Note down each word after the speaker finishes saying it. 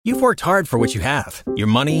You've worked hard for what you have. Your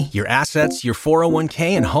money, your assets, your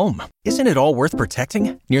 401k, and home. Isn't it all worth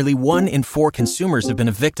protecting? Nearly 1 in 4 consumers have been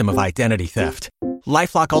a victim of identity theft.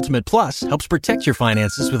 LifeLock Ultimate Plus helps protect your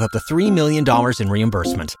finances with up to $3 million in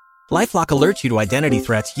reimbursement. LifeLock alerts you to identity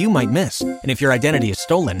threats you might miss. And if your identity is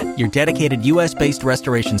stolen, your dedicated U.S.-based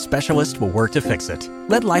restoration specialist will work to fix it.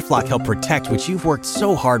 Let LifeLock help protect what you've worked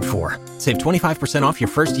so hard for. Save 25% off your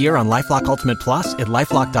first year on LifeLock Ultimate Plus at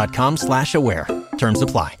LifeLock.com/aware. Terms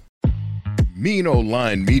apply. Mean Old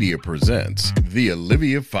Line Media presents the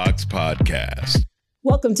Olivia Fox Podcast.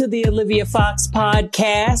 Welcome to the Olivia Fox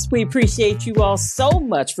Podcast. We appreciate you all so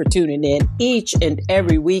much for tuning in each and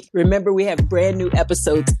every week. Remember, we have brand new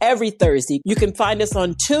episodes every Thursday. You can find us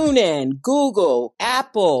on TuneIn, Google,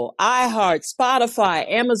 Apple, iHeart,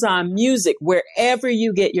 Spotify, Amazon Music, wherever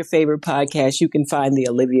you get your favorite podcast, you can find the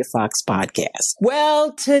Olivia Fox Podcast.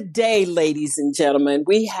 Well, today, ladies and gentlemen,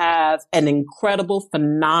 we have an incredible,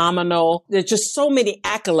 phenomenal, there's just so many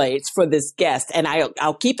accolades for this guest. And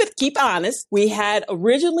I'll keep honest. We had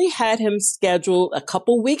originally had him scheduled a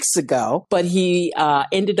couple weeks ago, but he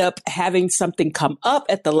ended up having something come up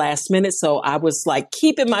at the last minute. So I was like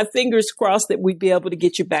keeping my fingers crossed that we'd be able to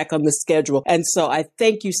get you back on the schedule. And so I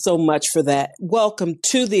thank you so much for that. Welcome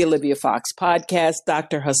to the Olivia Fox Podcast,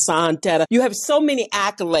 Dr. Hassan Tetteh. You have so many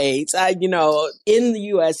accolades, in the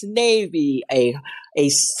U.S. Navy, a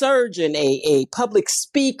surgeon, a public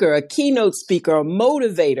speaker, a keynote speaker, a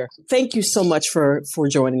motivator. Thank you so much for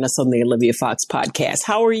joining us on the Olivia Fox Podcast.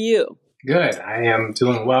 How are you? Good. I am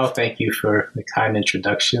doing well. Thank you for the kind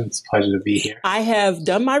introduction. It's a pleasure to be here. I have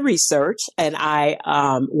done my research, and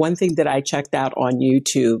one thing that I checked out on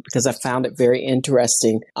YouTube because I found it very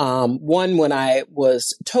interesting. When I was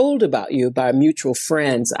told about you by mutual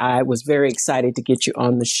friends, I was very excited to get you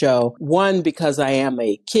on the show. One, because I am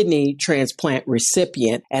a kidney transplant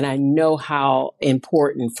recipient, and I know how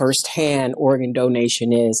important firsthand organ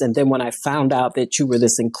donation is. And then when I found out that you were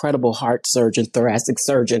this incredible heart surgeon, thoracic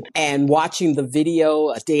surgeon, and watching the video,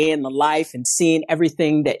 A Day in the Life, and seeing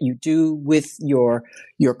everything that you do with your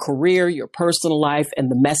career, your personal life,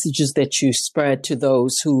 and the messages that you spread to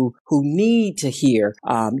those who need to hear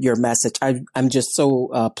your message. I'm just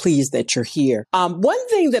so pleased that you're here. One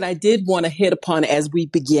thing that I did want to hit upon as we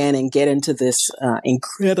begin and get into this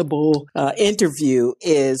incredible interview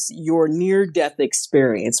is your near-death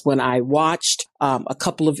experience. When I watched a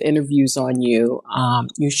couple of interviews on you,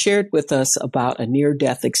 you shared with us about a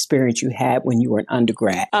near-death experience you had when you were an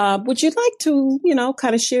undergrad. Would you like to,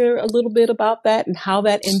 kind of share a little bit about that and how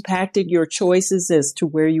that impacted your choices as to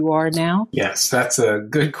where you are now? Yes, that's a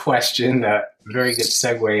good question. A very good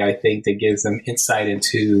segue, I think, that gives them insight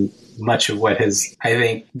into much of what has, I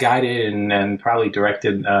think, guided and probably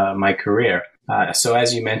directed my career. So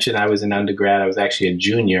as you mentioned, I was an undergrad. I was actually a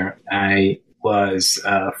junior. I was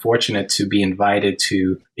fortunate to be invited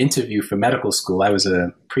to interview for medical school. I was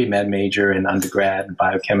a pre-med major in undergrad in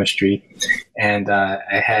biochemistry, and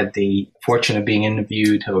I had the fortune of being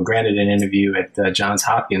granted an interview at Johns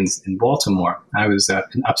Hopkins in Baltimore. I was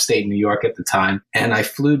in upstate New York at the time, and I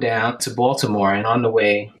flew down to Baltimore, and on the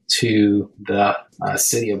way to the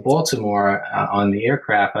city of Baltimore on the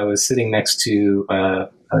aircraft, I was sitting next to a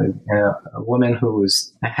woman who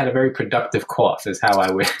had a very productive cough, is how I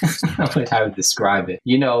would describe it.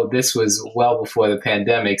 This was well before the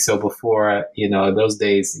pandemic. So before, those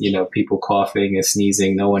days, people coughing and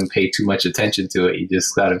sneezing, no one paid too much attention to it. You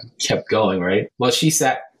just kind of kept going, right? Well, she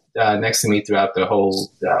sat next to me throughout the whole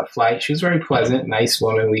flight. She was very pleasant, nice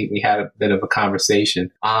woman. We had a bit of a conversation.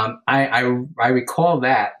 I recall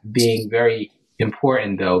that being very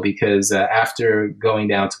important, though, because after going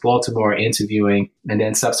down to Baltimore, interviewing, and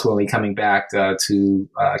then subsequently coming back to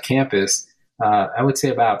campus, I would say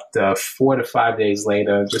about 4 to 5 days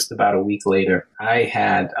later, just about a week later, I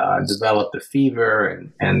had developed a fever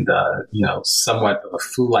and somewhat of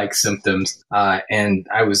very symptoms, and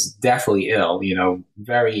I was deathly ill,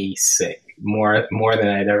 very sick. More than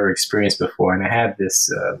I'd ever experienced before. And I had this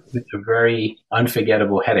very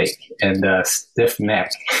unforgettable headache and stiff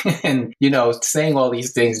neck. And, saying all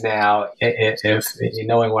these things now, if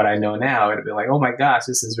knowing what I know now, it'd be like, oh my gosh,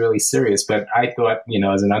 this is really serious. But I thought,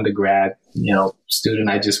 as an undergrad, student,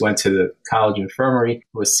 I just went to the college infirmary,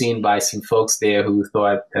 was seen by some folks there who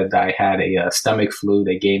thought that I had a stomach flu.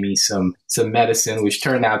 They gave me some medicine, which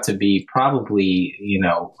turned out to be probably,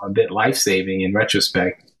 a bit life-saving in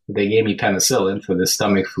retrospect. they gave me penicillin for the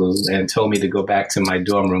stomach flu and told me to go back to my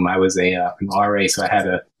dorm room. I was an RA, so I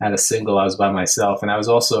had a single. I was by myself, and I was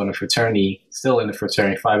also in a fraternity, still in the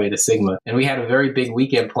fraternity, Phi Beta Sigma. And we had a very big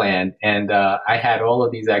weekend planned, and I had all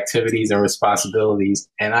of these activities and responsibilities,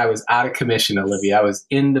 and I was out of commission, Olivia. I was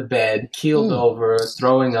in the bed, keeled over,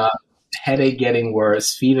 throwing up, headache getting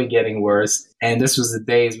worse, fever getting worse. And this was the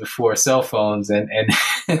days before cell phones. And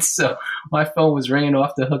so my phone was ringing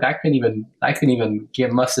off the hook. I couldn't even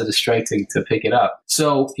get muster the strength to pick it up.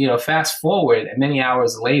 So, fast forward, and many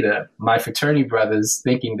hours later, my fraternity brothers,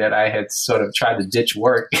 thinking that I had sort of tried to ditch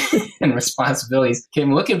work and responsibilities,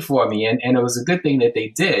 came looking for me. And it was a good thing that they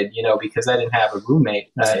did, because I didn't have a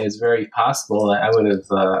roommate. It's very possible I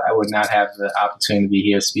would not have the opportunity to be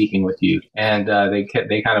here speaking with you. And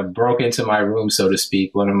they kind of broke into my room, so to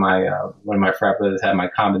speak. One of my frat brothers had my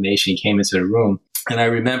combination, came into the room. And I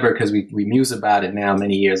remember, because we muse about it now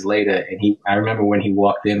many years later, and I remember when he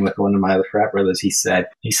walked in with one of my other frat brothers, he said,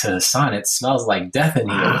 Hassan, it smells like death in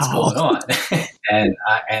here. What's going on? and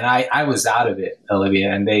I was out of it,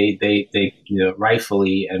 Olivia, and they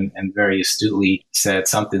rightfully and very astutely said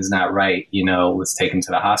something's not right. Let's take him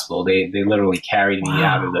to the hospital. They literally carried me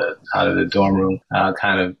out of the dorm room,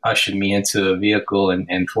 kind of ushered me into a vehicle,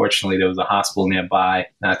 and fortunately there was a hospital nearby,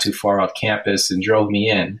 not too far off campus, and drove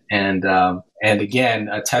me in. And again,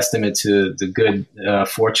 a testament to the good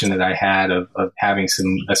fortune that I had of having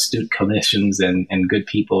some astute clinicians and good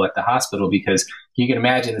people at the hospital, because you can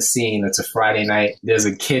imagine the scene. It's a Friday night. There's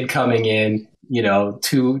a kid coming in,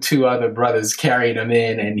 two other brothers carrying him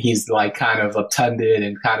in, and he's like kind of obtunded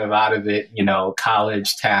and kind of out of it,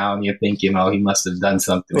 college town. You think, he must have done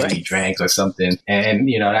something, right. He drank or something. And,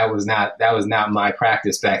 that was not my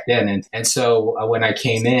practice back then. And so when I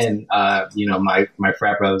came in, my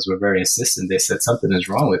frat brothers were very insistent. They said something is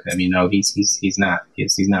wrong with him. He's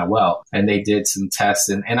not well. And they did some tests,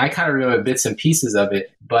 and I kind of remember bits and pieces of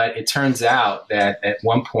it. But it turns out that at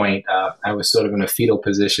one point, I was sort of in a fetal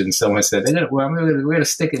position. Someone said, we're going to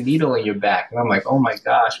stick a needle in your back. And I'm like, oh my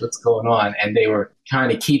gosh, what's going on? And they were trying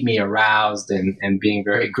to keep me aroused and being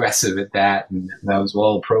very aggressive at that. And that was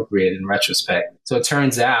well appropriate in retrospect. So it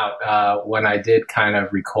turns out when I did kind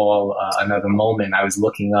of recall another moment, I was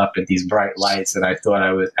looking up at these bright lights, and I thought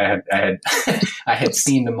I had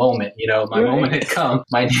seen the moment. My moment had come.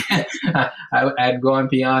 I had gone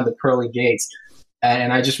beyond the pearly gates.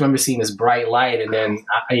 And I just remember seeing this bright light, and then,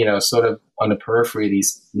 sort of on the periphery,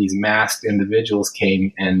 these masked individuals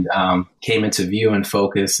came into view and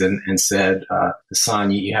focus and said,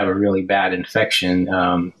 Hassan, you have a really bad infection,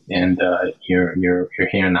 and you're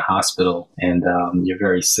here in the hospital, and you're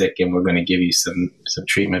very sick, and we're going to give you some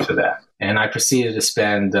treatment for that. And I proceeded to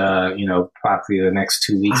spend, probably the next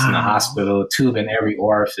 2 weeks in the hospital, a tube in every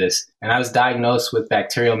orifice. And I was diagnosed with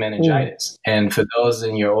bacterial meningitis. And for those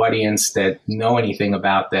in your audience that know anything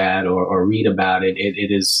about that or read about it,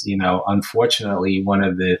 it is, unfortunately, one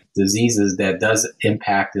of the diseases that does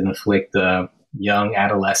impact and afflict young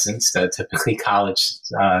adolescents, typically college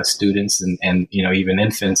students and even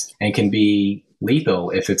infants, and can be lethal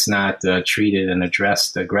if it's not treated and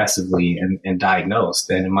addressed aggressively and diagnosed.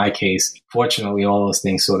 And in my case, fortunately, all those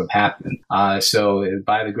things sort of happen. So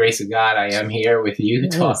by the grace of God, I am here with you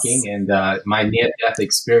talking. And my near-death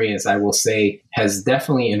experience, I will say, has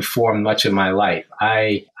definitely informed much of my life.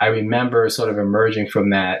 I remember sort of emerging from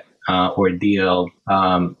that ordeal,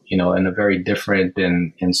 in a very different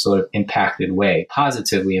and sort of impacted way,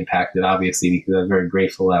 positively impacted, obviously, because I'm very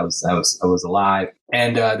grateful I was alive.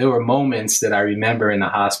 And there were moments that I remember in the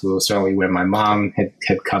hospital, certainly when my mom had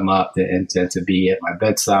come up to be at my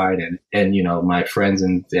bedside, and my friends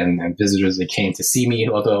and visitors that came to see me,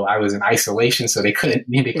 although I was in isolation, so they couldn't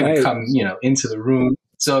right. come, into the room.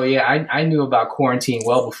 So yeah, I knew about quarantine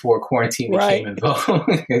well before quarantine became involved,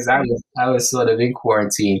 because I was sort of in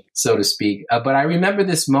quarantine, so to speak. But I remember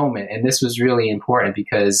this moment, and this was really important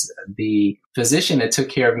because the physician that took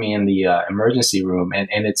care of me in the emergency room, and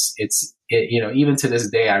it's even to this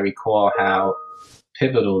day I recall how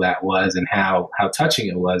pivotal that was and how touching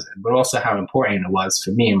it was, but also how important it was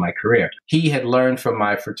for me in my career. He had learned from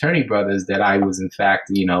my fraternity brothers that I was in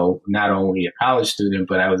fact, not only a college student,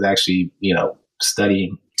 but I was actually,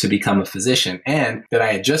 studying to become a physician, and that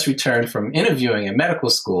I had just returned from interviewing in medical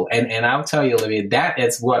school. And I'll tell you, Olivia, that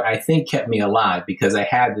is what I think kept me alive, because I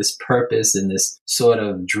had this purpose and this sort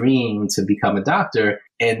of dream to become a doctor.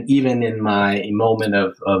 And even in my moment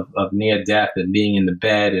of near death and being in the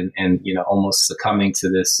bed and almost succumbing to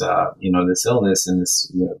this, this illness and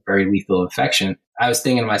this very lethal infection, I was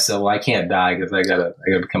thinking to myself, well, I can't die because I gotta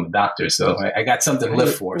become a doctor. So I got something to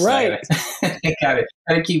live for. So I gotta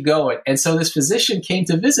keep going. And so this physician came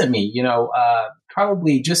to visit me,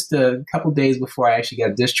 probably just a couple days before I actually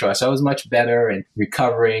got discharged. So I was much better and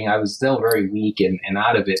recovering. I was still very weak and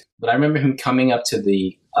out of it. But I remember him coming up to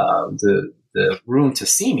the room to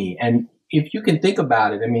see me. And if you can think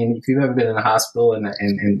about it, I mean, if you've ever been in a hospital and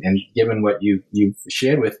given what you've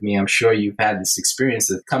shared with me, I'm sure you've had this experience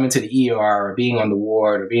of coming to the ER or being on the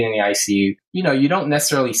ward or being in the ICU. You know, you don't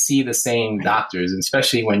necessarily see the same doctors, and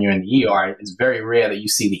especially when you're in the ER. It's very rare that you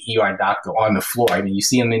see the ER doctor on the floor. I mean, you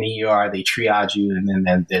see them in the ER, they triage you, and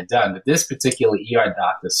then they're done. But this particular ER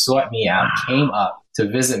doctor sought me out, came up to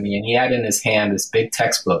visit me, and he had in his hand this big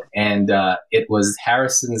textbook, and it was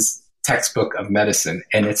Harrison's textbook of medicine,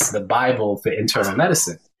 and it's the Bible for internal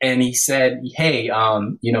medicine. And he said, hey,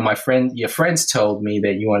 your friends told me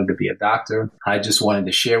that you wanted to be a doctor. I just wanted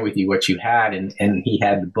to share with you what you had. And he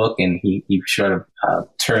had the book, and he sort of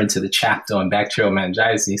turned to the chapter on bacterial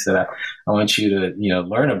meningitis. And he said, I want you to,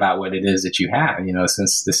 learn about what it is that you have,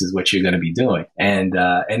 since this is what you're going to be doing. And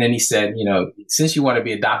then he said, since you want to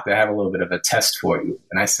be a doctor, I have a little bit of a test for you.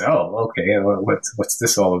 And I said, oh, okay. What's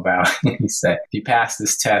this all about? He said, if you pass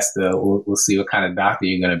this test, we'll see what kind of doctor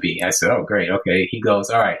you're going to be. I said, oh, great. Okay. He goes,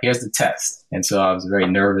 all right, here's the test. And so I was very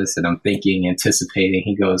nervous, and I'm thinking, anticipating.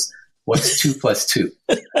 He goes, what's 2 plus 2?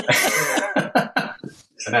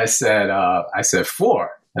 And I said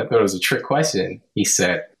 4. I thought it was a trick question. He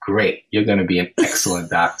said, great, you're going to be an excellent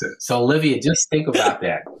doctor. So Olivia, just think about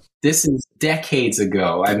that. This is decades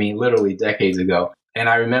ago. I mean, literally decades ago. And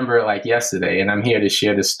I remember it like yesterday, and I'm here to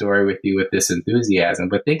share this story with you with this enthusiasm.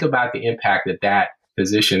 But think about the impact that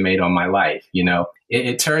physician made on my life.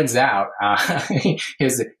 It turns out,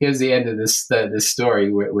 here's the end of this story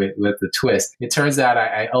with the twist. It turns out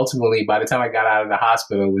I ultimately, by the time I got out of the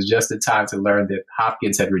hospital, it was just in time to learn that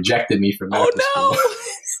Hopkins had rejected me from medical school.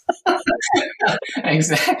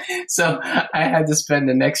 Exactly. So I had to spend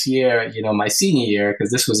the next year, my senior year,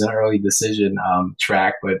 because this was an early decision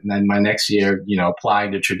track, but then my next year,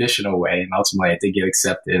 applying the traditional way. And ultimately I did get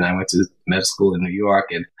accepted, and I went to med school in New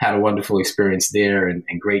York and had a wonderful experience there and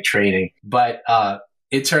great training. But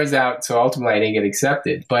it turns out, so ultimately I didn't get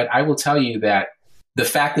accepted. But I will tell you that the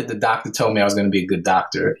fact that the doctor told me I was going to be a good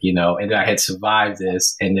doctor, and that I had survived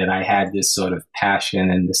this, and that I had this sort of passion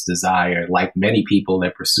and this desire, like many people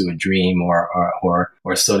that pursue a dream or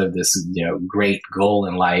sort of this, great goal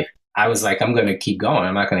in life, I was like, I'm going to keep going.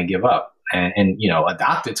 I'm not going to give up. And a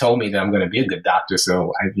doctor told me that I'm going to be a good doctor.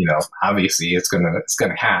 So obviously it's going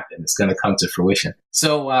to happen. It's going to come to fruition.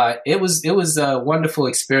 So, it was a wonderful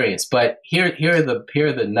experience, but here are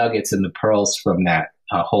the nuggets and the pearls from that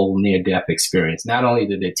whole near-death experience. Not only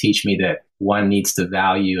did it teach me that one needs to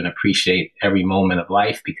value and appreciate every moment of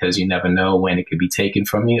life, because you never know when it could be taken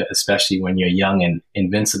from you, especially when you're young and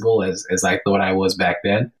invincible, as I thought I was back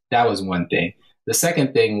then. That was one thing. The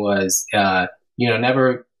second thing was,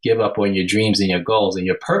 never give up on your dreams and your goals, and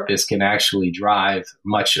your purpose can actually drive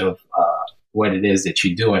much of what it is that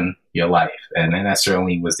you do in your life. And that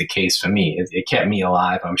certainly was the case for me. It kept me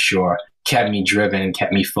alive, I'm sure, kept me driven,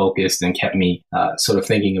 kept me focused, and kept me sort of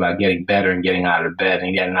thinking about getting better and getting out of bed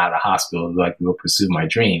and getting out of the hospital so I could go pursue my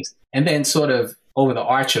dreams. And then sort of over the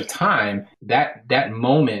arch of time, that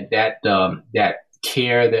moment, that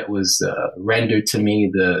care that was rendered to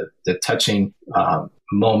me, the touching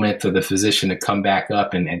moment for the physician to come back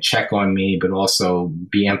up and check on me, but also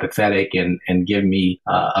be empathetic and give me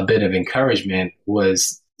a bit of encouragement,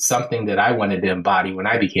 was something that I wanted to embody when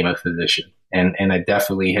I became a physician. And it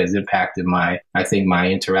definitely has impacted my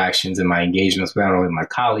interactions and my engagements, not only with my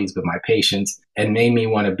colleagues, but my patients, and made me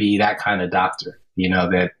want to be that kind of doctor,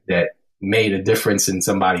 that made a difference in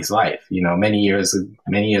somebody's life. Many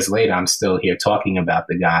years later, I'm still here talking about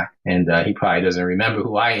the guy, and he probably doesn't remember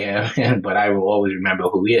who I am, but I will always remember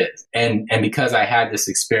who he is. And because I had this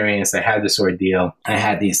experience, I had this ordeal, I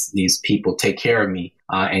had these people take care of me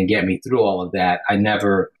and get me through all of that. I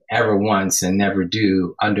never ever once, and never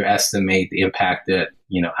do, underestimate the impact that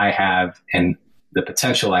I have and the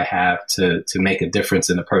potential I have to make a difference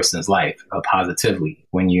in a person's life positively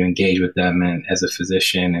when you engage with them and as a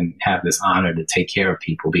physician and have this honor to take care of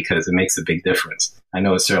people, because it makes a big difference. I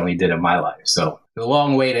know it certainly did in my life. So a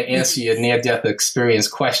long way to answer your near-death experience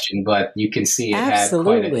question, but you can see it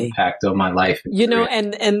Absolutely. Had quite an impact on my life.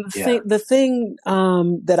 The thing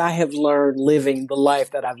that I have learned living the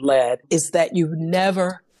life that I've led is that you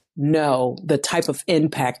never know the type of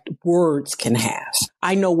impact words can have.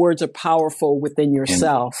 I know words are powerful within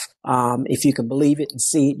yourself. If you can believe it and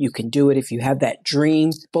see it, you can do it if you have that dream.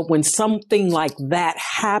 But when something like that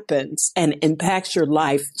happens and impacts your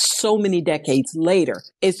life so many decades later,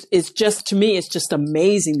 it's just, to me, it's just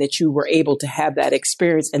amazing that you were able to have that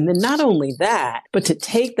experience. And then not only that, but to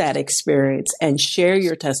take that experience and share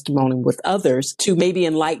your testimony with others to maybe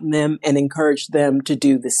enlighten them and encourage them to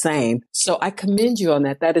do the same. So I commend you on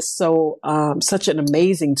that. That is so, such an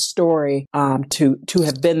amazing story, to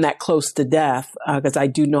have been that close to death, because I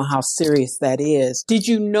do know how serious that is. Did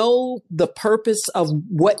you know the purpose of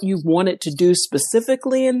what you wanted to do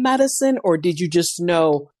specifically in medicine, or did you just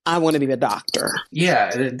know, I want to be a doctor?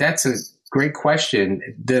 Yeah, that's a great question.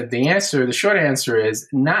 The short answer is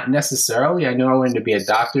not necessarily. I knew I wanted to be a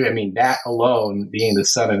doctor. I mean, that alone, being the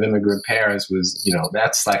son of immigrant parents, was,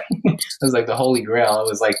 that's like, it was like the holy grail. It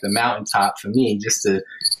was like the mountaintop for me, just to,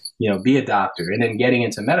 be a doctor. And then getting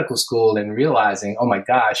into medical school and realizing, oh my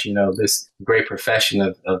gosh, this great profession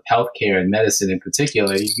of healthcare and medicine in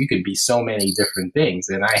particular, you could be so many different things.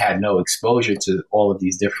 And I had no exposure to all of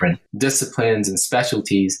these different disciplines and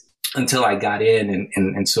specialties until I got in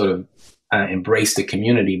and sort of embraced the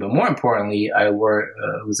community. But more importantly, I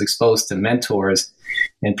was exposed to mentors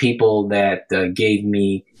and people that gave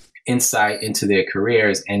me insight into their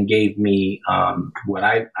careers and gave me what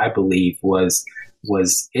I believe was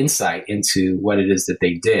insight into what it is that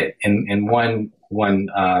they did. And one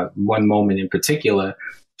moment in particular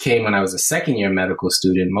came when I was a second year medical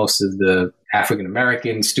student. Most of the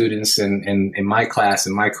African-American students in my class,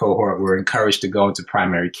 in my cohort, were encouraged to go into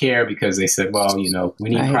primary care because they said, well, we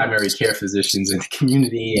need primary care physicians in the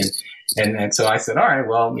community. And so I said, all right,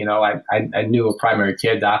 well, I knew a primary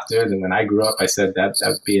care doctor. And when I grew up, I said that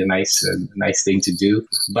would be a nice thing to do.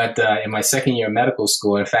 But in my second year of medical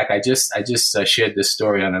school, in fact, I just shared this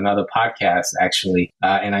story on another podcast, actually,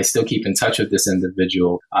 and I still keep in touch with this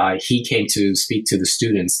individual. He came to speak to the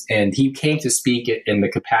students, and he came to speak in the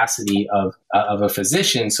capacity of a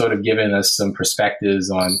physician, sort of giving us some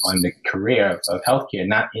perspectives on the career of healthcare,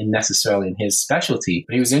 not necessarily in his specialty,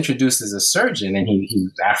 but he was introduced as a surgeon, and he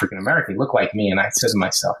was African-American. He looked like me. And I said to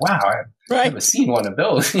myself, wow, I've never seen one of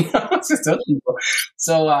those.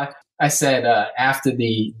 So I said, after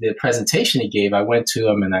the presentation he gave, I went to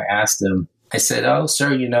him and I asked him, I said, oh,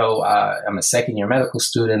 sir, I'm a second year medical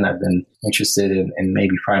student. I've been interested in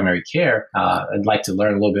maybe primary care. I'd like to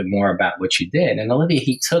learn a little bit more about what you did. And Olivia,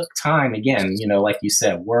 he took time again, like you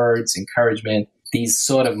said, words, encouragement, these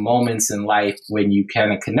sort of moments in life when you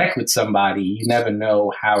kind of connect with somebody, you never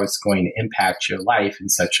know how it's going to impact your life in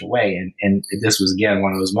such a way. And this was, again,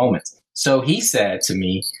 one of those moments. So he said to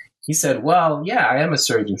me, well, yeah, I am a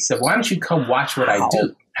surgeon. He said, why don't you come watch what I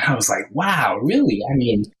do? And I was like, wow, really? I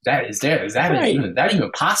mean, is that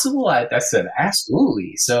even possible? I said,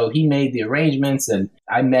 absolutely. So he made the arrangements, and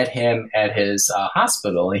I met him at his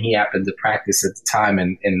hospital, and he happened to practice at the time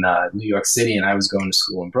in New York City, and I was going to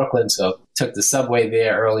school in Brooklyn. So took the subway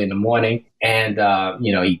there early in the morning, and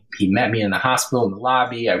he met me in the hospital in the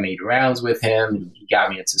lobby. I made rounds with him. He got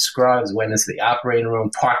me into scrubs, went into the operating room,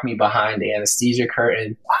 parked me behind the anesthesia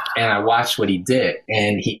curtain, and I watched what he did.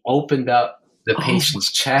 And he opened up the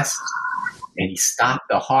patient's chest, and he stopped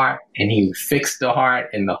the heart, and he fixed the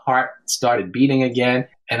heart, and the heart started beating again.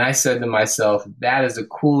 And I said to myself, that is the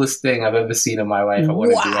coolest thing I've ever seen in my life. I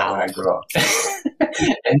want to do that when I grow up.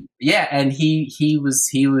 And he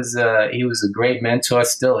was a great mentor,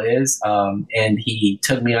 still is. And he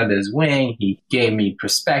took me under his wing. He gave me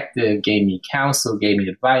perspective, gave me counsel, gave me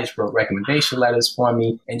advice, wrote recommendation letters for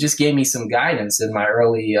me, and just gave me some guidance in my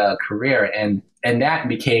early career. And that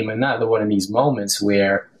became another one of these moments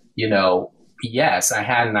where, yes, I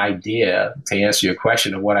had an idea, to answer your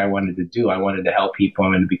question, of what I wanted to do. I wanted to help people. I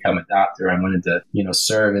wanted to become a doctor. I wanted to,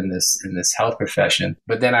 serve in this health profession.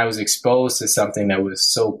 But then I was exposed to something that was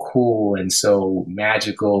so cool and so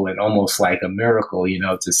magical and almost like a miracle,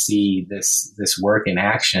 to see this work in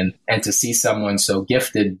action, and to see someone so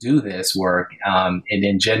gifted do this work. It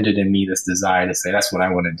engendered in me this desire to say, that's what I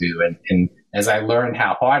want to do. And as I learned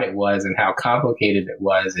how hard it was and how complicated it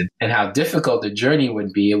was and how difficult the journey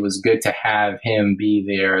would be, it was good to have him be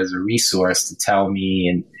there as a resource to tell me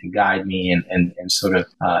and guide me and sort of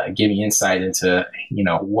give me insight into,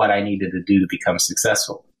 what I needed to do to become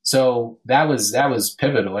successful. So that was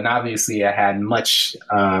pivotal. And obviously I had much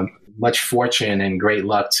fortune and great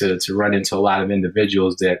luck to run into a lot of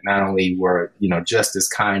individuals that not only were, just as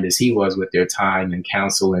kind as he was with their time and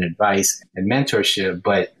counsel and advice and mentorship,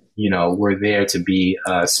 but were there to be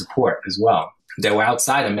support as well. that were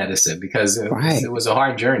outside of medicine, because it was a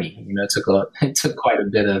hard journey. It took quite a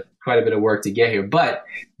bit of work to get here, but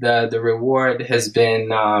the reward has been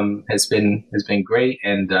great,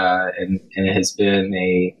 and it has been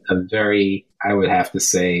a very, I would have to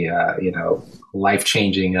say,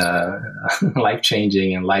 life-changing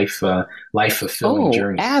and life fulfilling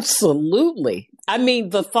journey. Absolutely. I mean,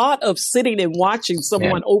 the thought of sitting and watching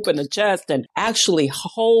someone open a chest and actually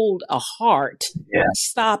hold a heart,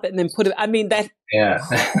 stop it, and then put it. I mean,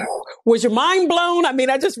 was your mind blown? I mean,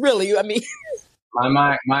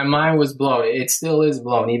 My mind was blown. It still is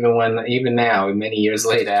blown, even now, many years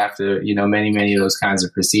later, after many of those kinds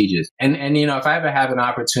of procedures. And if I ever have an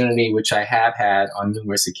opportunity, which I have had on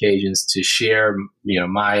numerous occasions, to share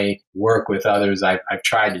my work with others, I've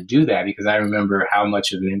tried to do that, because I remember how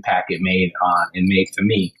much of an impact it made for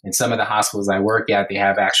me. In some of the hospitals I work at, they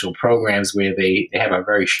have actual programs where they have a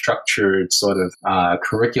very structured sort of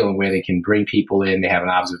curriculum where they can bring people in. They have an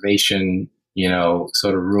observation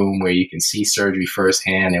sort of room where you can see surgery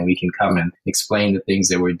firsthand, and we can come and explain the things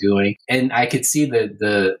that we're doing. And I could see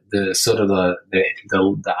the sort of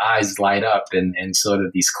the eyes light up, and sort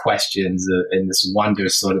of these questions and this wonder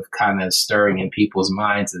sort of kind of stirring in people's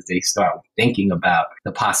minds as they start thinking about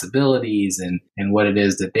the possibilities and what it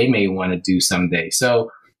is that they may want to do someday.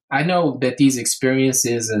 So I know that these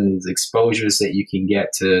experiences and these exposures that you can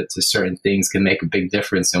get to certain things can make a big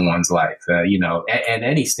difference in one's life, at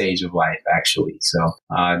any stage of life, actually. So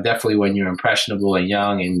definitely when you're impressionable and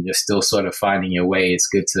young and you're still sort of finding your way, it's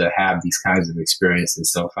good to have these kinds of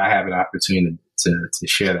experiences. So if I have an opportunity to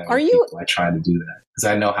share that with people, I try to do that, because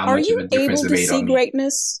I know how much of a difference it made on me. Are you able to see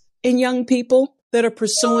greatness in young people that are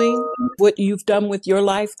pursuing what you've done with your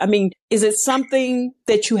life? I mean, is it something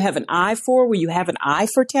that you have an eye for, where you have an eye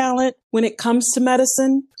for talent when it comes to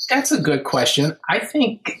medicine? That's a good question. I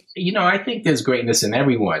think there's greatness in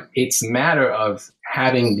everyone. It's a matter of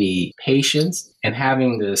having the patience and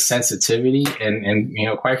having the sensitivity and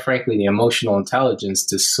quite frankly, the emotional intelligence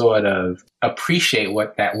to sort of appreciate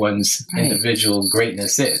what that one's individual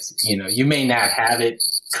greatness is. You may not have it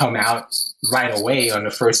come out right away on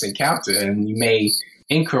the first encounter, and you may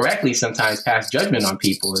incorrectly sometimes pass judgment on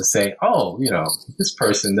people and say, oh, this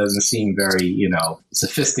person doesn't seem very,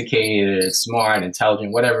 sophisticated, smart,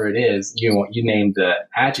 intelligent, whatever it is, you name the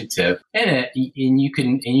adjective. And you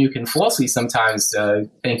can falsely sometimes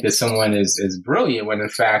think that someone is brilliant, when in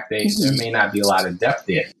fact there may not be a lot of depth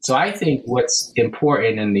there. So I think what's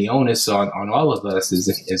important, and the onus on all of us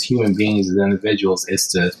as human beings, as individuals, is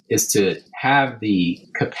to have the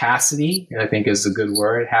capacity, I think is a good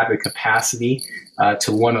word, have the capacity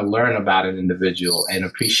to want to learn about an individual and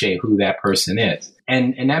appreciate who that person is.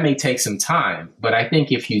 And that may take some time, but I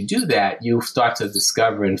think if you do that, you'll start to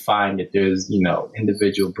discover and find that there's,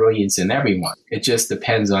 individual brilliance in everyone. It just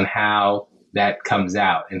depends on how that comes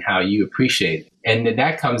out and how you appreciate it. And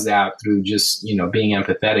that comes out through just, being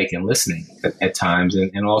empathetic and listening at times,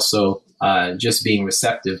 and also just being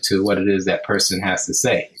receptive to what it is that person has to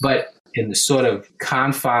say. But in the sort of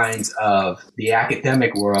confines of the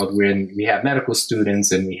academic world, when we have medical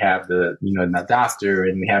students and we have the doctor,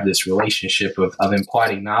 and we have this relationship of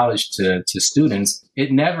imparting knowledge to students,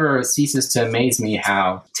 it never ceases to amaze me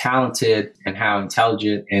how talented and how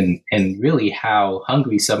intelligent and really how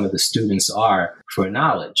hungry some of the students are for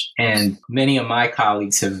knowledge. And many of my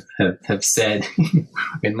colleagues have said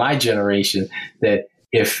in my generation that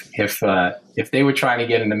if they were trying to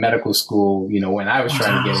get into medical school, when I was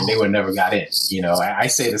trying to get in, they would have never got in. I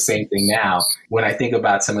say the same thing now when I think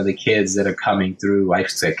about some of the kids that are coming through. I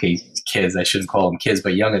say kids, I shouldn't call them kids,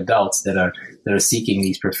 but young adults that are seeking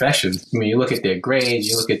these professions. I mean, you look at their grades,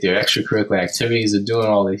 you look at their extracurricular activities, they're doing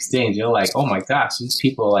all these things. You're like, oh my gosh, these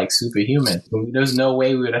people are like superhuman. There's no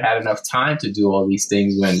way we would have had enough time to do all these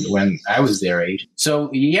things when I was their age. So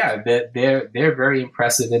yeah, they're very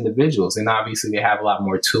impressive individuals, and obviously they have a lot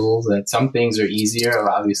more tools, and some things are easier.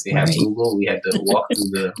 Obviously, have Google. We had to walk through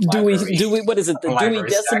the Dewey. What is it? The Dewey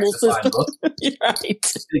Decimal System. Right.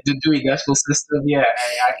 The Dewey Decimal System. Yeah,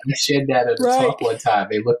 I shared that at a talk one time.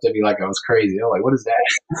 They looked at me like I was crazy. They're like, "What is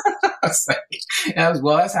that?" I was like,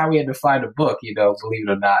 "Well, that's how we had to find a book." Believe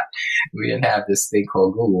it or not, we didn't have this thing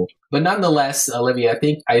called Google. But nonetheless, Olivia,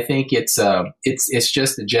 I think it's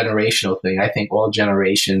just a generational thing. I think all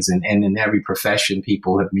generations and in every profession,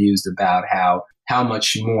 people have mused about how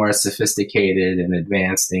much more sophisticated and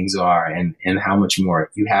advanced things are, and how much more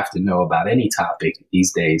you have to know about any topic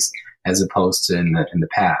these days as opposed to in the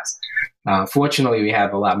past. Fortunately, we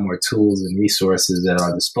have a lot more tools and resources at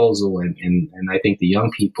our disposal. And I think the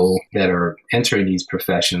young people that are entering these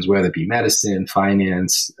professions, whether it be medicine,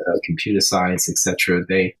 finance, computer science, etc.,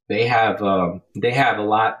 they have a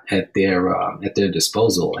lot at their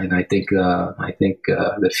disposal. And I think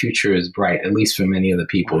the future is bright, at least for many of the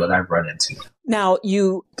people that I've run into. Now,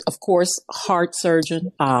 you, of course, heart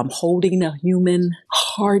surgeon, holding a human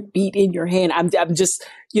heartbeat in your hand. I'm just,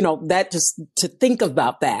 that just to think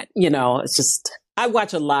about that, it's just, I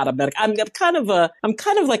watch a lot of medical. I'm kind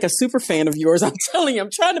of like a super fan of yours. I'm telling you,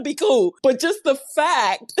 I'm trying to be cool, but just the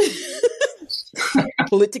fact,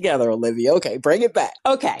 pull it together, Olivia. Okay. Bring it back.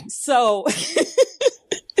 Okay. So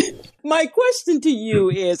my question to you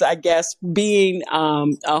is, I guess, being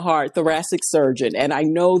a heart thoracic surgeon, and I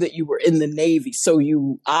know that you were in the Navy, so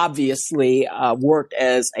you obviously worked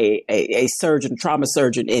as a surgeon, trauma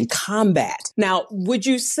surgeon in combat. Now, would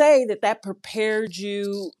you say that prepared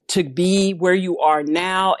you to be where you are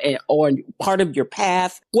now or part of your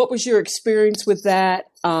path? What was your experience with that?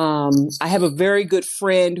 I have a very good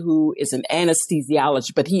friend who is an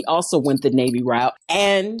anesthesiologist, but he also went the Navy route,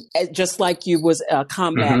 and just like you was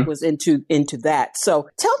combat was into that. So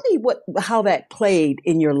tell me how that played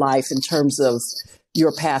in your life in terms of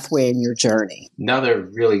your pathway and your journey. Another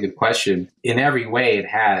really good question. In every way, it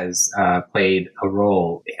has played a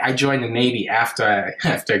role. I joined the Navy after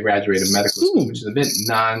I graduated medical school, which is a bit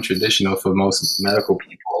non-traditional for most medical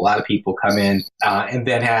people. A lot of people come in and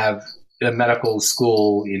then have the medical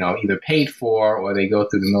school, either paid for, or they go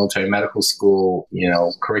through the military medical school,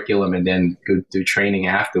 curriculum and then go through training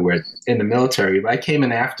afterward in the military. But I came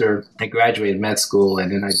in after I graduated med school,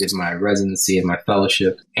 and then I did my residency and my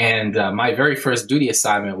fellowship. And my very first duty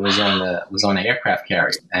assignment was on an aircraft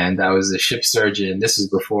carrier, and I was a ship surgeon. This is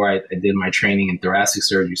before I did my training in thoracic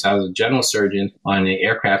surgery. So I was a general surgeon on an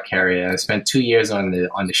aircraft carrier. I spent 2 years on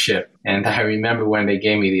the ship. And I remember when they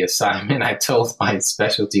gave me the assignment, I told my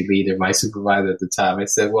specialty leader, my supervisor at the time, I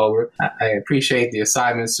said, well, I appreciate the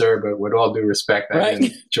assignment, sir, but with all due respect, I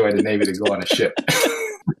didn't join the Navy to go on a ship.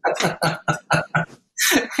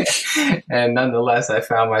 And nonetheless, I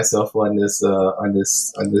found myself on this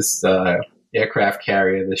aircraft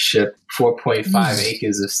carrier, the ship, 4.5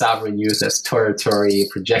 acres of sovereign U.S. territory,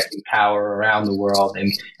 projecting power around the world.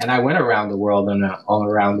 And I went around the world on an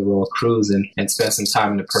all-around-the-world cruise and spent some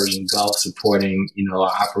time in the Persian Gulf supporting, our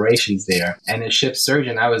operations there. And as ship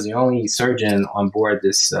surgeon, I was the only surgeon on board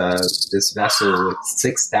this vessel with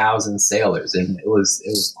 6,000 sailors. And it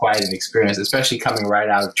was quite an experience, especially coming right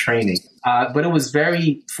out of training. But it was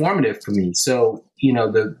very formative for me. So,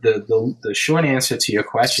 the short answer to your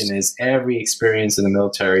question is every experience in the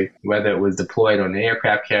military, whether it was deployed on an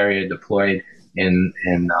aircraft carrier, deployed in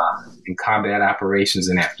combat operations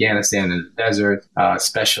in Afghanistan in the desert,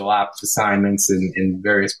 special ops assignments in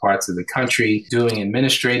various parts of the country, doing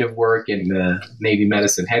administrative work in the Navy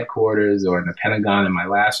Medicine headquarters or in the Pentagon in my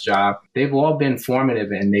last job. They've all been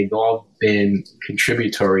formative, and they've all been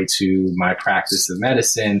contributory to my practice of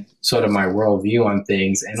medicine, sort of my worldview on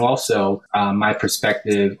things, and also my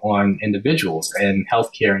perspective on individuals and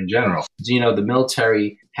healthcare in general. The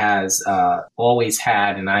military has always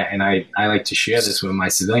had, and I like to share this with my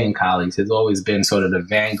civilian colleagues, has always been sort of the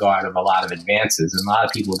vanguard of a lot of advances. And a lot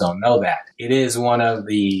of people don't know that. It is one of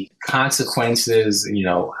the consequences,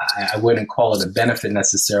 I wouldn't call it a benefit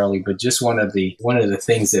necessarily, but just one of the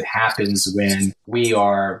things that happens when we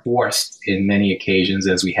are forced in many occasions,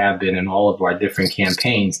 as we have been in all of our different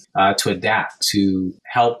campaigns, to adapt, to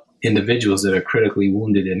help individuals that are critically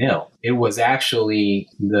wounded and ill. It was actually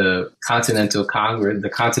the Continental Congress, the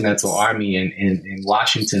Continental Army in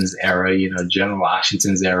Washington's era, General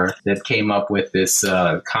Washington's era, that came up with this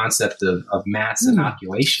concept of mass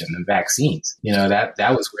inoculation and vaccines. That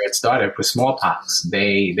was where it started for smallpox.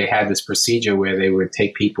 They had this procedure where they would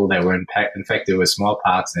take people that were infected with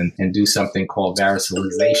smallpox and do something called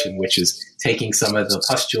varicalization, which is taking some of the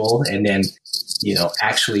pustule and then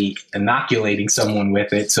actually inoculating someone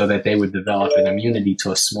with it so that they would develop an immunity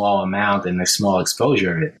to a small amount and a small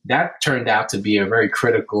exposure of it. That turned out to be a very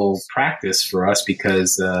critical practice for us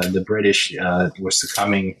because the British were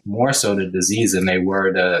succumbing more so to disease than they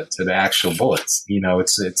were to the actual bullets.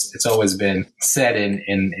 It's always been said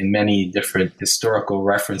in many different historical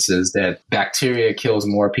references that bacteria kills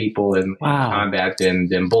more people in combat than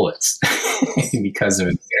bullets because of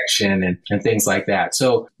infection and things like that.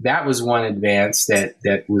 So that was one advance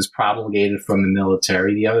that was promulgated from the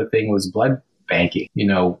military. The other thing was blood banking.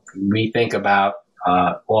 We think about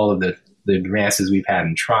all of the the advances we've had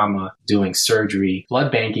in trauma, doing surgery.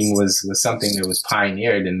 Blood banking was something that was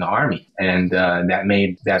pioneered in the Army, and that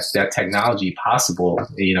made that technology possible,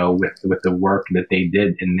 with the work that they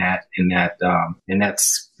did in that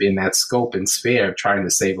scope and sphere of trying to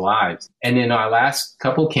save lives. And in our last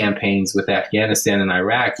couple campaigns with Afghanistan and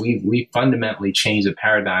Iraq, we fundamentally changed the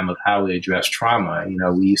paradigm of how we address trauma.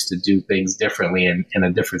 We used to do things differently in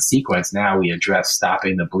a different sequence. Now we address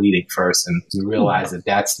stopping the bleeding first, and we realize that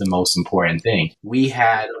that's the most important thing. We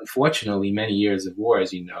had, unfortunately, many years of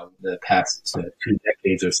wars, the past 2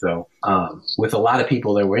 decades or so, with a lot of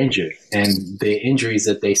people that were injured. And the injuries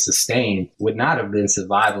that they sustained would not have been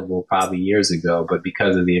survivable probably years ago, but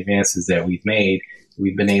because of the advances that we've made,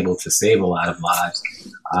 we've been able to save a lot of lives.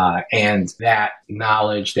 And that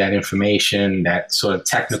knowledge, that information, that sort of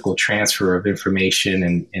technical transfer of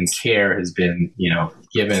information and care has been,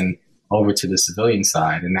 given over to the civilian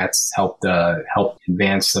side. And that's helped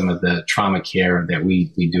advance some of the trauma care that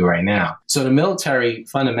we do right now. So the military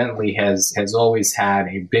fundamentally has always had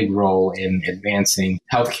a big role in advancing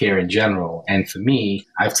healthcare in general. And for me,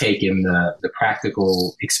 I've taken the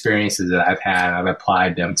practical experiences that I've had, I've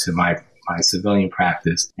applied them to my civilian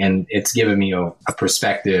practice. And it's given me a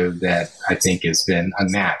perspective that I think has been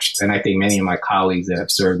unmatched. And I think many of my colleagues that have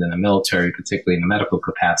served in the military, particularly in the medical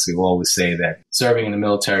capacity, will always say that serving in the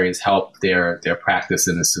military has helped their practice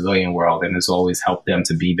in the civilian world and has always helped them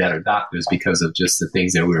to be better doctors because of just the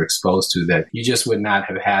things that we were exposed to that you just would not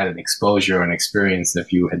have had an exposure or an experience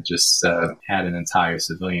if you had just had an entire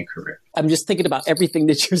civilian career. I'm just thinking about everything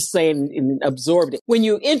that you're saying and absorbed it. When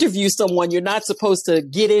you interview someone, you're not supposed to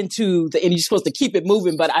get into and you're supposed to keep it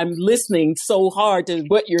moving, but I'm listening so hard to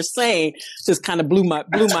what you're saying, just kind of blew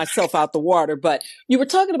myself out the water. But you were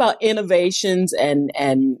talking about innovations and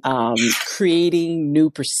creating new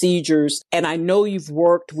procedures. And I know you've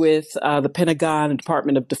worked with the Pentagon and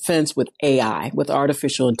Department of Defense with AI, with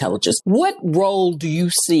artificial intelligence. What role do you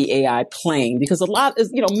see AI playing? Because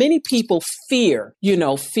many people fear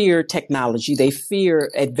technology. They fear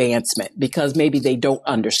advancement because maybe they don't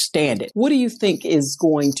understand it. What do you think is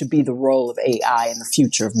going to be the role of AI in the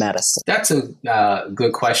future of medicine? That's a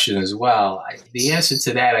good question as well. The answer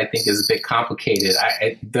to that, I think, is a bit complicated.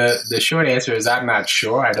 The short answer is I'm not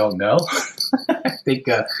sure. I don't know.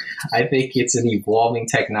 I think it's an evolving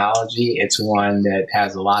technology. It's one that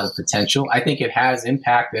has a lot of potential. I think it has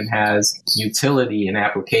impact and has utility and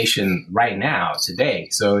application right now, today.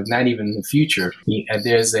 So not even in the future.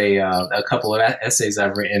 There's a couple of essays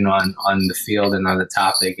I've written on the field and on the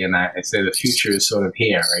topic, and I say the future is sort of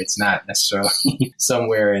here. Right? It's not necessarily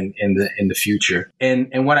somewhere in the future.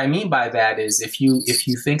 And what I mean by that is if you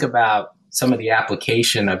think about some of the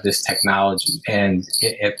application of this technology. And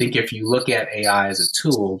I think if you look at AI as a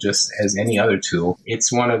tool, just as any other tool,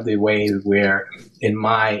 it's one of the ways where, in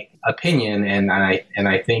my opinion, and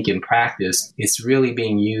I think in practice, it's really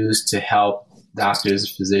being used to help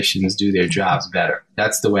doctors, physicians do their jobs better.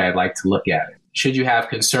 That's the way I'd like to look at it. Should you have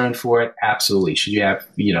concern for it? Absolutely. Should you have,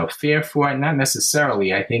 fear for it? Not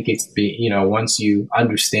necessarily. I think it's once you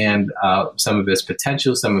understand some of its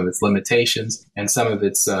potential, some of its limitations, and some of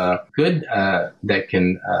its good that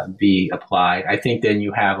can be applied, I think then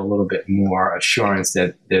you have a little bit more assurance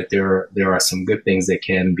that there are some good things that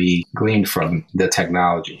can be gleaned from the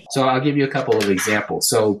technology. So I'll give you a couple of examples.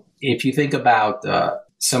 So if you think about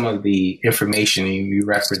some of the information, you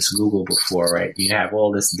referenced Google before, right? You have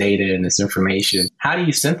all this data and this information. How do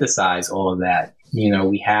you synthesize all of that?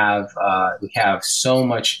 We have so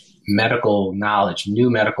much medical knowledge,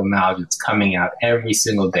 new medical knowledge that's coming out every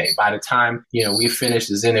single day. By the time, we finish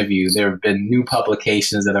this interview, there have been new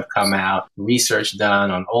publications that have come out, research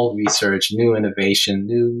done on old research, new innovation,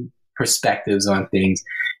 new perspectives on things.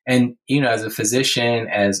 And, as a physician,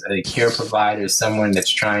 as a care provider, someone that's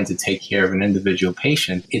trying to take care of an individual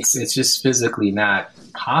patient, it's just physically not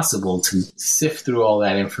possible to sift through all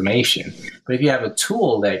that information. But if you have a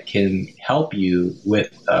tool that can help you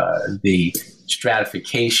with the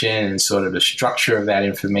stratification and sort of the structure of that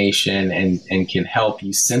information and can help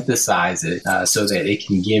you synthesize it so that it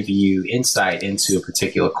can give you insight into a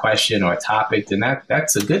particular question or topic, then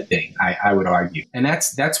that's a good thing, I would argue. And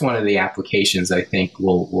that's one of the applications I think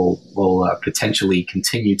will potentially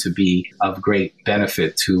continue to be of great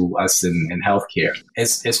benefit to us in healthcare.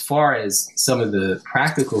 As far as some of the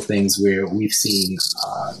practical things where we've seen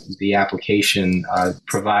the application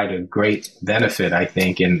provide a great benefit, I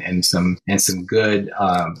think, and some good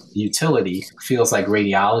utility, feels like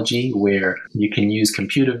radiology, where you can use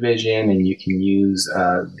computer vision and you can use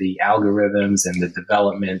the algorithms and the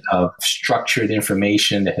development of structured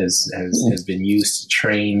information that has been used to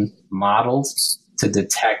train models to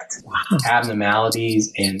detect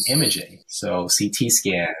abnormalities in imaging. So CT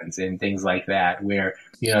scans and things like that, where,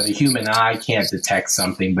 the human eye can't detect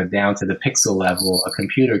something, but down to the pixel level, a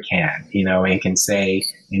computer can, and can say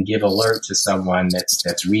and give alert to someone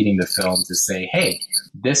that's reading the film to say, hey,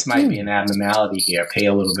 this might be an abnormality here. Pay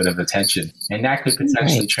a little bit of attention. And that could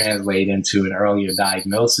potentially translate into an earlier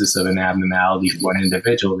diagnosis of an abnormality for an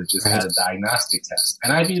individual that just had a diagnostic test.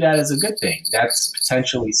 And I view that as a good thing. That's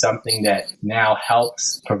potentially something that now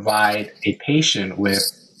helps provide a patient with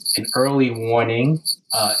an early warning,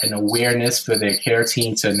 an awareness for their care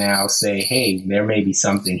team to now say, hey, there may be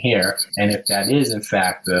something here. And if that is, in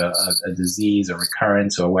fact, a disease, a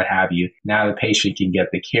recurrence, or what have you, now the patient can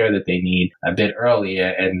get the care that they need a bit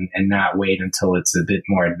earlier and not wait until it's a bit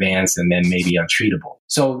more advanced and then maybe untreatable.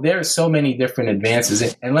 So there are so many different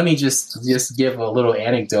advances. And let me just give a little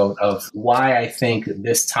anecdote of why I think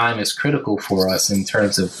this time is critical for us in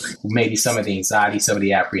terms of maybe some of the anxiety, some of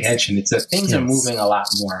the apprehension. It's that things are moving a lot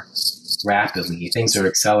more rapidly. Things are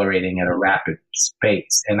accelerating at a rapid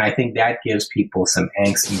pace. And I think that gives people some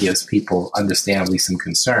angst and gives people understandably some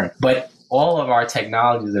concern. But all of our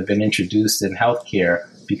technologies have been introduced in healthcare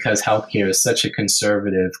because healthcare is such a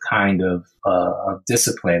conservative kind of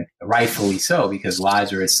discipline, rightfully so, because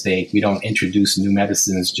lives are at stake. We don't introduce new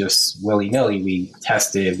medicines just willy-nilly. We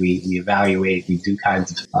test it, we evaluate, we do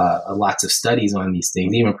kinds of lots of studies on these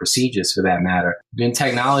things, even procedures for that matter. When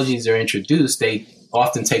technologies are introduced, they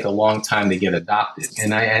often take a long time to get adopted.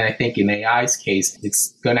 And I think in AI's case,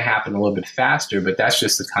 it's going to happen a little bit faster, but that's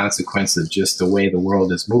just a consequence of just the way the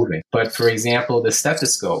world is moving. But for example, the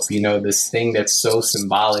stethoscope, this thing that's so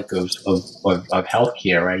symbolic of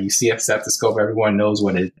healthcare, right? You see a stethoscope, everyone knows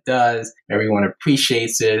what it does, everyone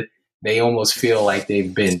appreciates it. They almost feel like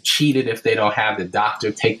they've been cheated if they don't have the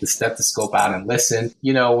doctor take the stethoscope out and listen.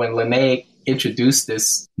 When Linnaeus introduced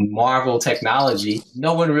this marvel technology,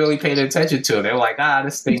 no one really paid attention to it. They're like,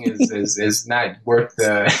 this thing is not worth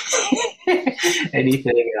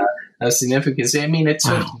anything of significance. I mean, it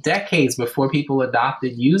took decades before people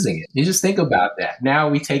adopted using it. You just think about that. Now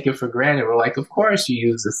we take it for granted. We're like, of course you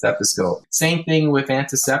use the stethoscope. Same thing with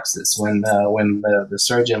antisepsis. When the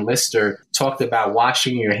surgeon Lister talked about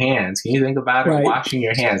washing your hands, can you think about it? Right. Washing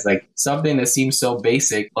your hands, like something that seems so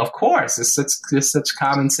basic. Of course, it's such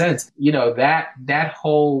common sense. That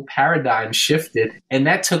whole paradigm shifted, and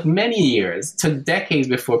that took many years. It took decades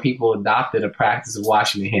before people adopted a practice of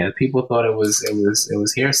washing their hands. People thought it was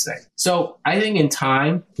hearsay. So I think in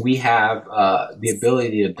time, we have the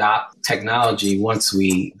ability to adopt technology once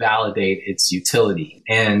we validate its utility.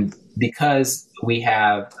 And because we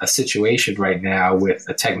have a situation right now with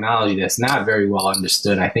a technology that's not very well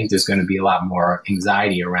understood, I think there's going to be a lot more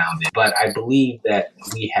anxiety around it. But I believe that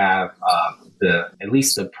we have at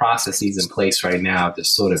least the processes in place right now to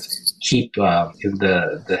sort of keep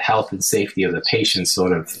the health and safety of the patient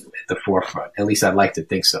sort of at the forefront. At least I'd like to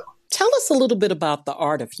think so. Tell us a little bit about the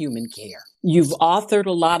art of human care. You've authored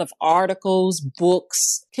a lot of articles,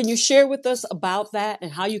 books. Can you share with us about that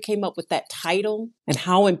and how you came up with that title and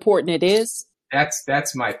how important it is?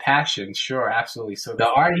 That's my passion. Sure, absolutely. So the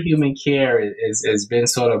art of human care has been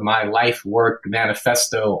sort of my life work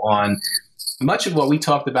manifesto on much of what we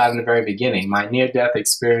talked about in the very beginning. My near-death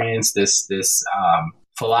experience, this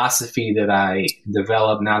philosophy that I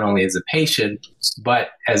developed not only as a patient, but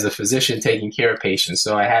as a physician taking care of patients.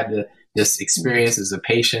 So I had this experience as a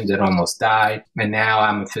patient that almost died. And now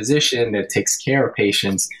I'm a physician that takes care of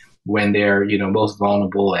patients when they're, most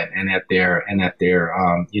vulnerable and at their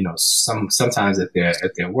sometimes at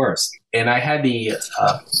their worst. And I had the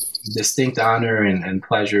distinct honor and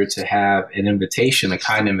pleasure to have a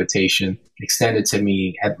kind invitation extended to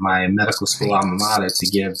me at my medical school alma mater to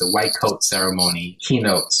give the white coat ceremony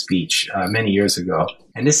keynote speech many years ago.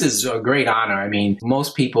 And this is a great honor. I mean,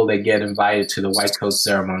 most people that get invited to the white coat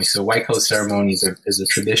ceremony. So white coat ceremony is a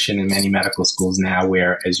tradition in many medical schools now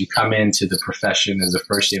where as you come into the profession as a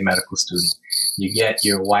first year medical student, you get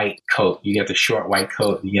your white coat, you get the short white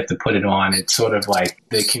coat, you get to put it on. It's sort of like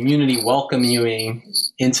the community welcoming you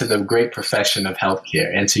into the great profession of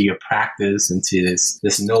healthcare, into your practice, into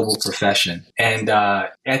this noble profession. And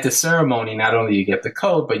at the ceremony, not only you get the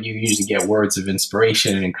coat, but you usually get words of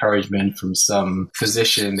inspiration and encouragement from some physician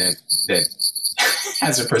that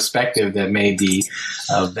has a perspective that may be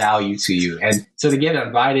of value to you. And so to get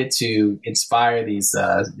invited to inspire these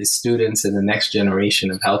students and the next generation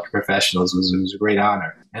of health professionals was a great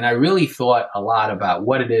honor. And I really thought a lot about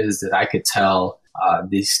what it is that I could tell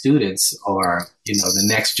these students are, the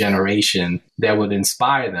next generation that would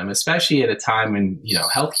inspire them, especially at a time when,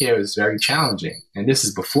 healthcare is very challenging. And this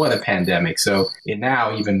is before the pandemic. So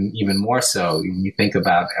now even more so, when you think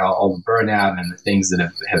about all the burnout and the things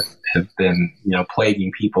that have been,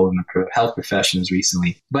 plaguing people in the health professions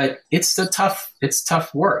recently. But it's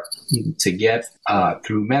tough work to get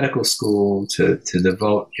through medical school, to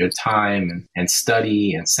devote your time and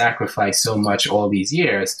study and sacrifice so much all these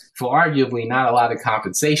years for arguably not a lot of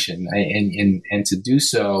compensation, and to do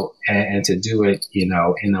so and to do it, in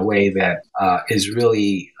a way that is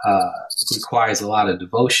really requires a lot of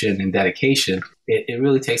devotion and dedication. It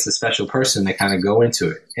really takes a special person to kind of go into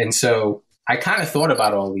it. And so I kind of thought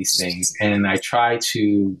about all these things, and I try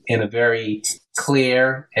to, in a very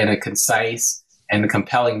clear and a concise and a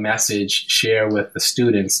compelling message, share with the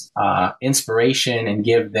students inspiration and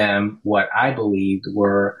give them what I believed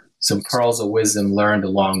were some pearls of wisdom learned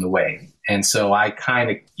along the way. And so I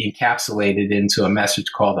kind of encapsulated into a message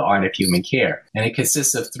called The Art of Human Care. And it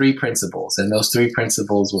consists of 3 principles. And those 3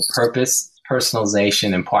 principles were purpose,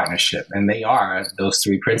 personalization, and partnership. And they are those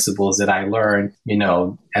 3 principles that I learned,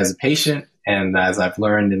 as a patient, and as I've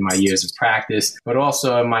learned in my years of practice, but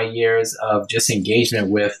also in my years of just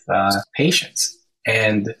engagement with patients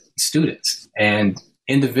and students and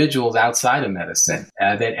individuals outside of medicine,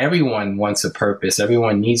 that everyone wants a purpose,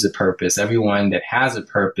 everyone needs a purpose, everyone that has a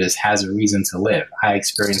purpose has a reason to live. I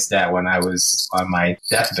experienced that when I was on my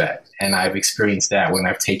deathbed, and I've experienced that when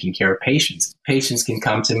I've taken care of patients. Patients can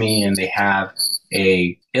come to me and they have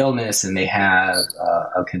a illness and they have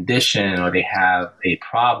a condition or they have a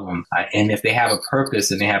problem. And if they have a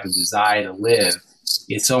purpose and they have a desire to live,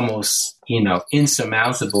 it's almost,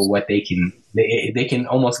 insurmountable what they can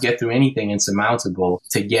almost get through anything insurmountable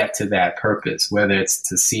to get to that purpose, whether it's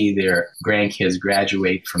to see their grandkids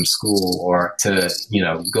graduate from school or to,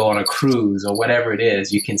 go on a cruise or whatever it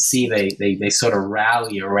is. You can see they sort of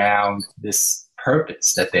rally around this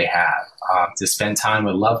purpose that they have to spend time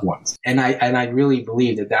with loved ones. And I really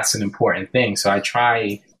believe that that's an important thing. So I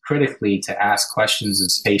try critically to ask questions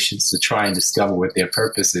of patients to try and discover what their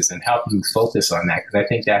purpose is and help them focus on that, because I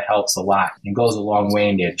think that helps a lot and goes a long way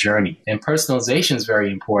in their journey. And personalization is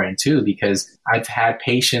very important too, because I've had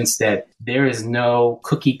patients that there is no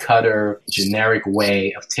cookie cutter generic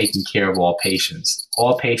way of taking care of all patients.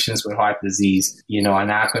 All patients with heart disease, are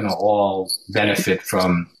not going to all benefit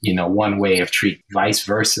from, one way of treatment. Vice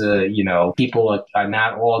versa, people are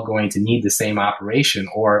not all going to need the same operation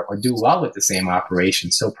or do well with the same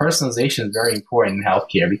operation. So personalization is very important in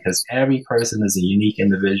healthcare because every person is a unique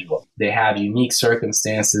individual. They have unique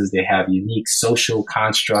circumstances. They have unique social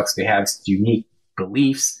constructs. They have unique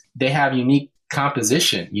beliefs. They have unique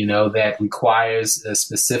composition, that requires a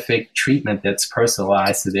specific treatment that's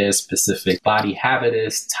personalized to their specific body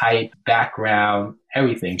habitus, type, background,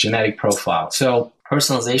 everything, genetic profile. So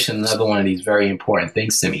personalization is another one of these very important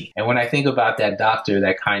things to me. And when I think about that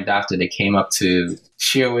kind doctor that came up to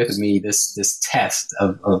share with me this test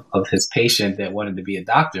of his patient that wanted to be a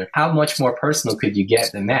doctor, how much more personal could you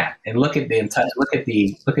get than that? And look at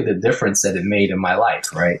the difference that it made in my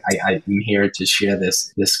life, right? I'm here to share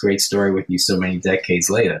this great story with you so many decades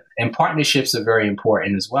later. And partnerships are very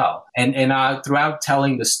important as well. And throughout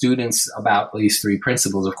telling the students about these 3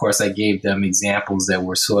 principles, of course, I gave them examples that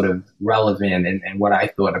were sort of relevant and what I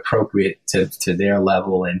thought appropriate to their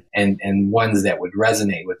level and ones that would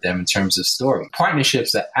resonate with them in terms of story. Partnerships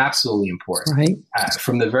are absolutely important. Right.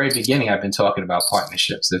 From the very beginning, I've been talking about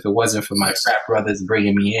partnerships. If it wasn't for my frat brothers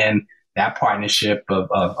bringing me in, that partnership of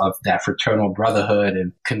that fraternal brotherhood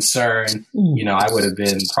and concern, I would have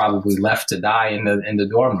been probably left to die in the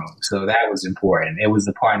dorm room. So that was important. It was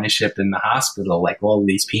the partnership in the hospital, like all of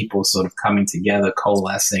these people sort of coming together,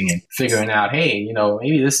 coalescing and figuring out, hey,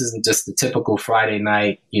 maybe this isn't just the typical Friday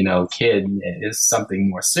night, kid. It's something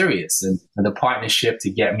more serious. And the partnership to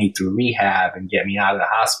get me through rehab and get me out of the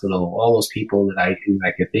hospital, all those people that I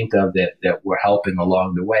could think of that were helping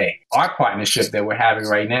along the way. Our partnership that we're having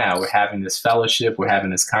right now, we're having this fellowship, we're having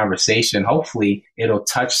this conversation. Hopefully it'll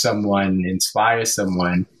touch someone, inspire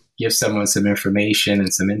someone, give someone some information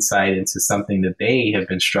and some insight into something that they have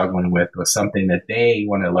been struggling with or something that they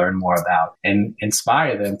want to learn more about and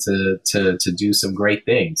inspire them to do some great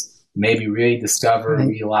things. Maybe rediscover,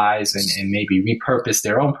 realize, and maybe repurpose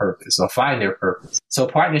their own purpose or find their purpose. So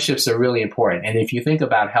partnerships are really important. And if you think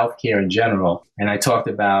about healthcare in general, and I talked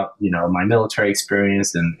about, my military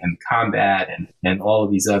experience and combat and all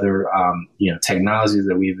of these other, technologies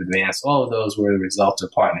that we've advanced, all of those were the result of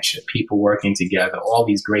partnership, people working together. All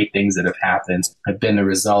these great things that have happened have been the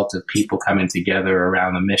result of people coming together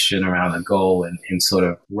around a mission, around a goal, and sort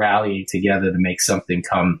of rallying together to make something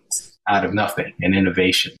come out of nothing and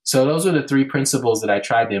innovation. So those are the three principles that I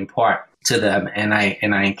tried to impart to them, and I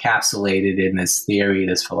encapsulated in this theory,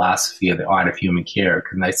 this philosophy of the art of human care.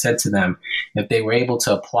 Because I said to them, if they were able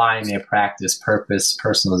to apply in their practice purpose,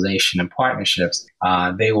 personalization, and partnerships,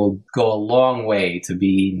 they will go a long way to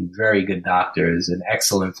being very good doctors and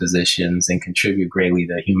excellent physicians and contribute greatly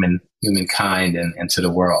to humankind and to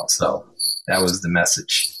the world. So that was the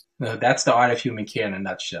message. That's the art of human care in a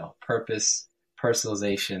nutshell: purpose,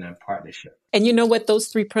 personalization, and partnership. And you know what? Those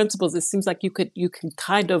three principles, it seems like you can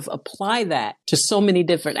kind of apply that to so many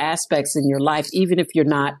different aspects in your life, even if you're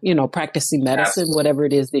not, practicing medicine, Absolutely. Whatever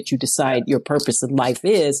it is that you decide your purpose in life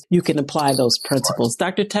is, you can apply those principles.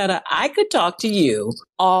 Dr. Tetteh, I could talk to you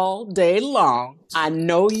all day long. I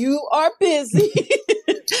know you are busy.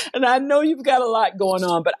 And I know you've got a lot going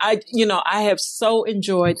on, but I have so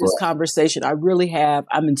enjoyed this conversation. I really have.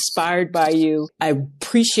 I'm inspired by you. I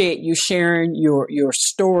appreciate you sharing your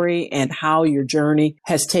story and how your journey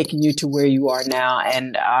has taken you to where you are now.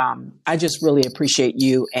 And I just really appreciate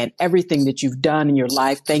you and everything that you've done in your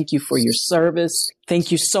life. Thank you for your service.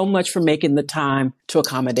 Thank you so much for making the time to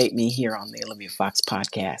accommodate me here on the Olivia Fox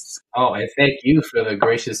Podcast. Oh, and thank you for the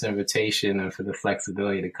gracious invitation and for the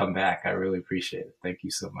flexibility to come back. I really appreciate it. Thank you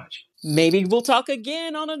so much. Maybe we'll talk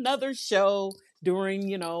again on another show during,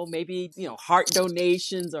 maybe, heart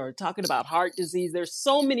donations or talking about heart disease. There's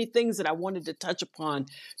so many things that I wanted to touch upon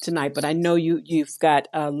tonight, but I know you've got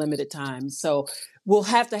limited time. So we'll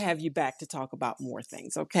have to have you back to talk about more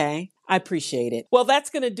things. Okay. I appreciate it. Well, that's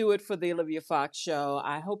going to do it for the Olivia Fox Show.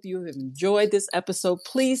 I hope you have enjoyed this episode.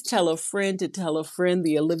 Please tell a friend to tell a friend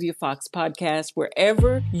the Olivia Fox Podcast.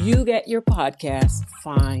 Wherever you get your podcasts,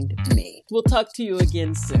 find me. We'll talk to you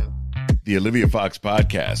again soon. The Olivia Fox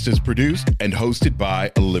Podcast is produced and hosted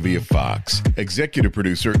by Olivia Fox. Executive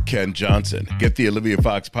producer Ken Johnson. Get the Olivia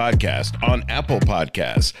Fox Podcast on Apple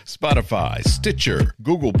Podcasts, Spotify, Stitcher,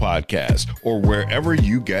 Google Podcasts, or wherever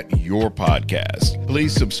you get your podcasts.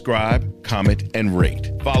 Please subscribe, comment, and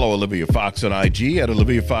rate. Follow Olivia Fox on IG at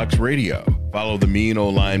Olivia Fox Radio. Follow the Mean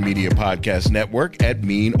Old Line Media Podcast Network at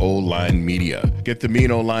Mean Old Line Media. Get the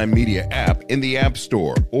Mean Old Line Media app in the App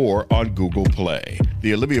Store or on Google Play.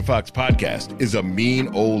 The Olivia Fox Podcast is a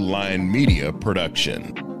Mean Old Line Media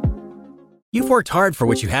production. You've worked hard for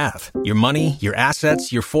what you have. Your money, your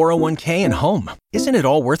assets, your 401k, and home. Isn't it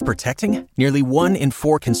all worth protecting? Nearly 1 in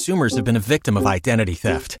 4 consumers have been a victim of identity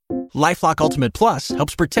theft. LifeLock Ultimate Plus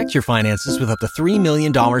helps protect your finances with up to $3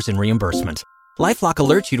 million in reimbursement. LifeLock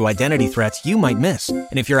alerts you to identity threats you might miss.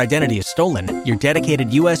 And if your identity is stolen, your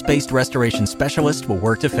dedicated U.S.-based restoration specialist will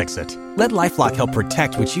work to fix it. Let LifeLock help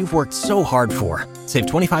protect what you've worked so hard for. Save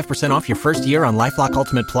 25% off your first year on LifeLock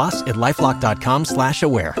Ultimate Plus at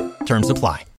LifeLock.com/aware. Terms apply.